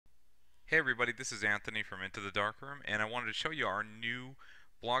Hey everybody, this is Anthony from Into the Darkroom, and I wanted to show you our new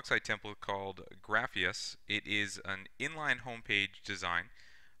blog site template called Graffias. It is an inline homepage design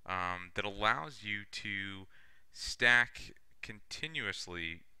that allows you to stack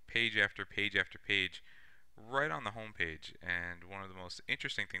continuously page after page after page right on the homepage. And one of the most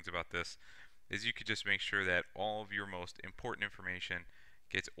interesting things about this is you could just make sure that all of your most important information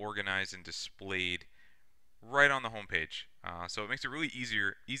gets organized and displayed right on the homepage. So it makes it really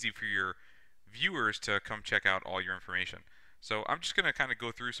easy for your viewers to come check out all your information. So I'm just going to kind of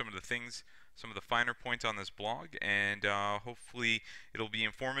go through some of the things, some of the finer points on this blog, and hopefully it'll be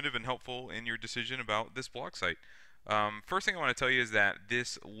informative and helpful in your decision about this blog site. First thing I want to tell you is that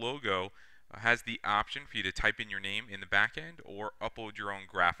this logo has the option for you to type in your name in the back end or upload your own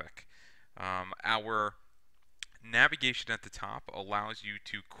graphic. Our navigation at the top allows you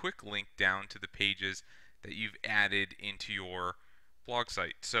to quick link down to the pages that you've added into your blog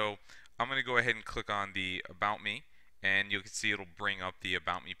site. So I'm going to go ahead and click on the About Me, and you can see it'll bring up the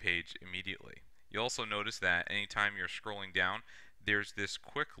About Me page immediately. You'll also notice that anytime you're scrolling down, there's this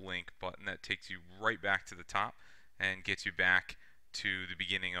quick link button that takes you right back to the top and gets you back to the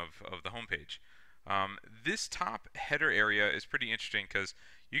beginning of the homepage. This top header area is pretty interesting because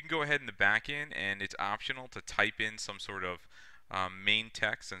you can go ahead in the back end and it's optional to type in some sort of main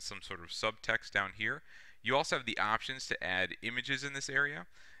text and some sort of subtext down here. You also have the options to add images in this area,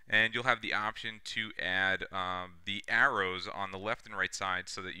 and you'll have the option to add the arrows on the left and right side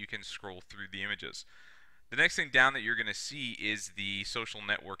so that you can scroll through the images. The next thing down that you're going to see is the social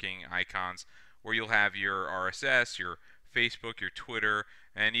networking icons, where you'll have your RSS, your Facebook, your Twitter,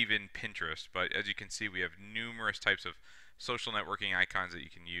 and even Pinterest. But as you can see, we have numerous types of social networking icons that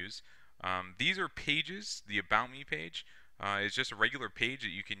you can use. These are pages. The About Me page is just a regular page that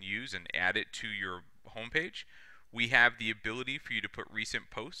you can use and add it to your homepage. We have the ability for you to put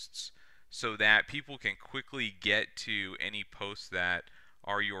recent posts so that people can quickly get to any posts that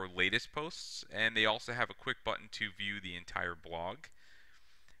are your latest posts, and they also have a quick button to view the entire blog.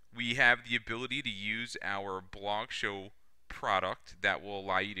 We have the ability to use our blog show product that will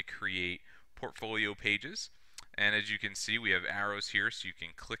allow you to create portfolio pages. And as you can see, we have arrows here so you can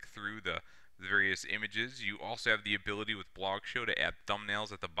click through the various images. You also have the ability with blog show to add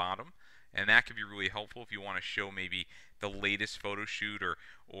thumbnails at the bottom, and that can be really helpful if you want to show maybe the latest photo shoot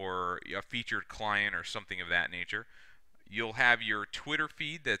or a featured client or something of that nature. You'll have your Twitter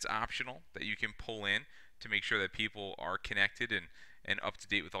feed that's optional that you can pull in to make sure that people are connected and up to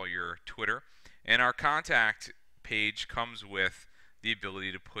date with all your Twitter. And our contact page comes with the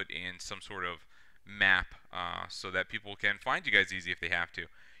ability to put in some sort of map so that people can find you guys easy if they have to.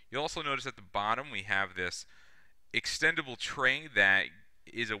 You'll also notice at the bottom we have this extendable tray that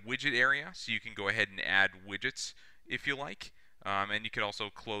is a widget area, so you can go ahead and add widgets if you like, and you can also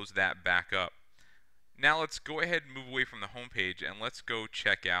close that back up. Now let's go ahead and move away from the home page and let's go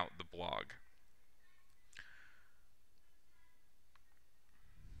check out the blog.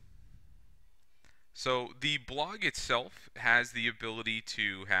 So the blog itself has the ability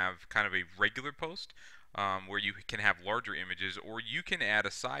to have kind of a regular post where you can have larger images, or you can add a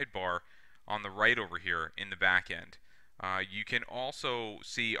sidebar on the right over here in the back end. You can also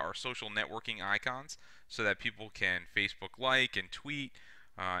see our social networking icons so that people can Facebook like and tweet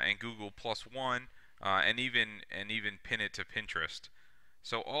and Google +1 and even pin it to Pinterest.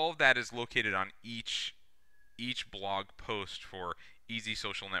 So all of that is located on each blog post for easy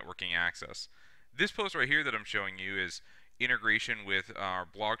social networking access. This post right here that I'm showing you is integration with our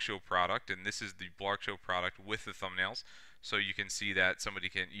blog show product, and this is the blog show product with the thumbnails. So you can see that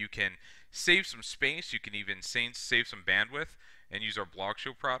you can save some space, you can even save some bandwidth and use our blog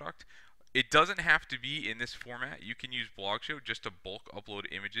show product. It doesn't have to be in this format. You can use blog show just to bulk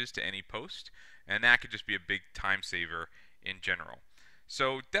upload images to any post, and that could just be a big time saver in general.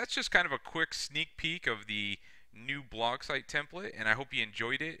 So that's just kind of a quick sneak peek of the new blog site template, and I hope you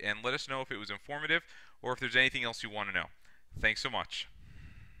enjoyed it, and let us know if it was informative or if there's anything else you want to know. Thanks so much.